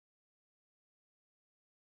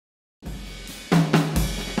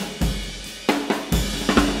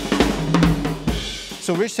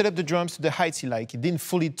So Rich set up the drums to the heights he liked. He didn't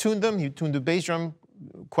fully tune them. He tuned the bass drum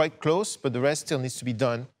quite close, but the rest still needs to be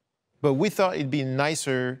done. But we thought it'd be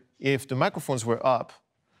nicer if the microphones were up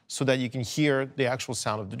so that you can hear the actual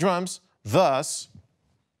sound of the drums. Thus,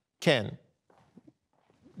 Ken,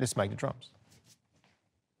 let's mic the drums.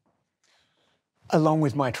 Along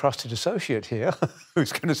with my trusted associate here,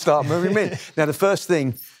 who's going to start moving me. Now, the first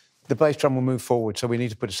thing, the bass drum will move forward, so we need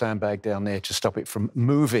to put a sandbag down there to stop it from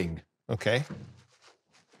moving. Okay.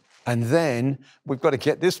 And then we've got to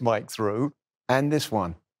get this mic through and this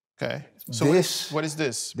one. Okay. So what is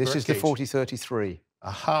this? This is the 4033.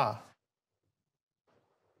 Aha.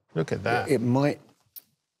 Look at that.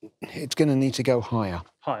 It's going to need to go higher.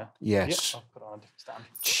 Higher? Yes. Yep, I'll put it on a different stand.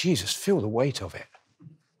 Jesus, feel the weight of it.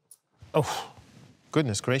 Oh,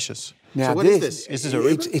 goodness gracious. Now, so what is this? Is this a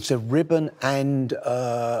ribbon? It's a ribbon and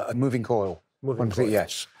a moving coil. Moving coil.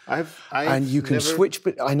 Yes. And you can switch,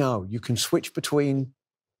 but I know, you can switch between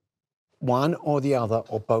one or the other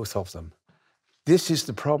or both of them. This is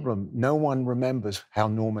the problem. No one remembers how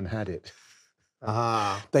Norman had it.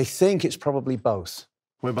 Ah. They think it's probably both.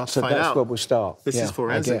 We're about to find out. So that's where we'll start. This is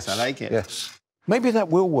forensics. I like it. Yes. Maybe that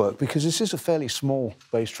will work because this is a fairly small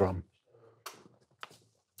bass drum.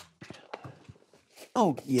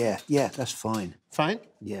 Oh, yeah, that's fine. Fine?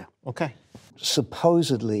 Yeah. Okay.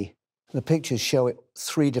 Supposedly, the pictures show it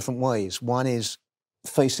 3 different ways. One is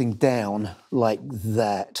facing down like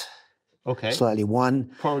that. Okay. Slightly.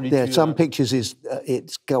 One, Probably there are some pictures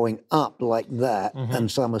it's going up like that,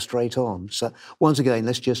 and some are straight on. So once again,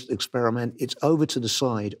 let's just experiment. It's over to the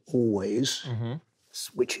side always,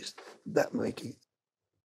 which is that making.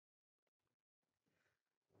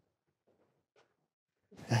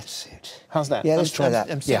 That's it. How's that? Yeah, let's try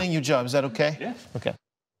that. I'm sending you job. Is that okay? Yeah. Okay.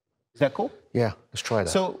 Is that cool? Yeah, let's try that.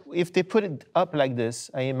 So if they put it up like this,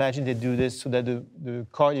 I imagine they do this so that the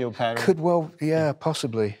cardio pattern... Could well, yeah,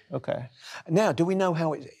 possibly. Okay. Now, do we know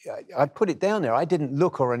how it... I put it down there. I didn't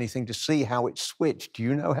look or anything to see how it switched. Do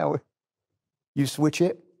you know how you switch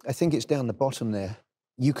it? I think it's down the bottom there.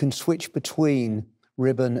 You can switch between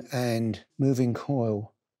ribbon and moving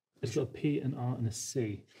coil. It's got a P, an R, and a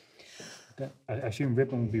C. I assume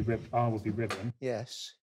ribbon would be ribbon, R would be ribbon.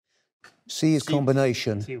 Yes. C is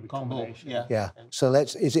combination. C would be combination. Yeah. Yeah. So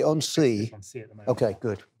is it on C? It's on C at the moment. Okay,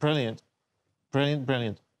 good. Brilliant. Brilliant,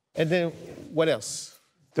 brilliant. And then what else?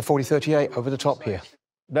 The 4038 over the top here.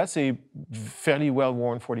 That's a fairly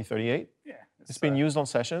well-worn 4038. Yeah. It's been used on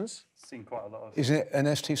sessions. Seen quite a lot of Is it an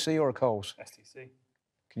STC or a Coles? STC.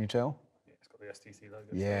 Can you tell? Yeah, it's got the STC logo.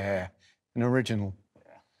 Yeah. An original.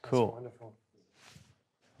 Yeah. Cool. Wonderful.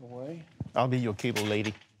 Away. I'll be your cable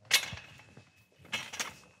lady.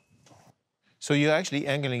 So you're actually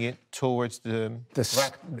angling it towards the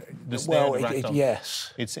rack, the snare, Well, the rack tom.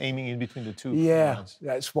 yes. It's aiming in between the two. Yeah, lines.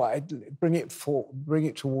 that's why. Bring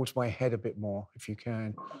it towards my head a bit more, if you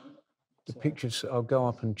can. The pictures, I'll go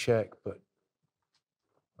up and check, but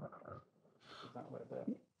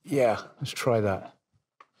yeah, let's try that.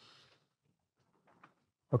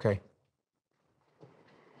 Okay.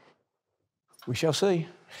 We shall see.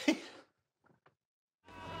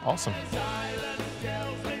 Awesome.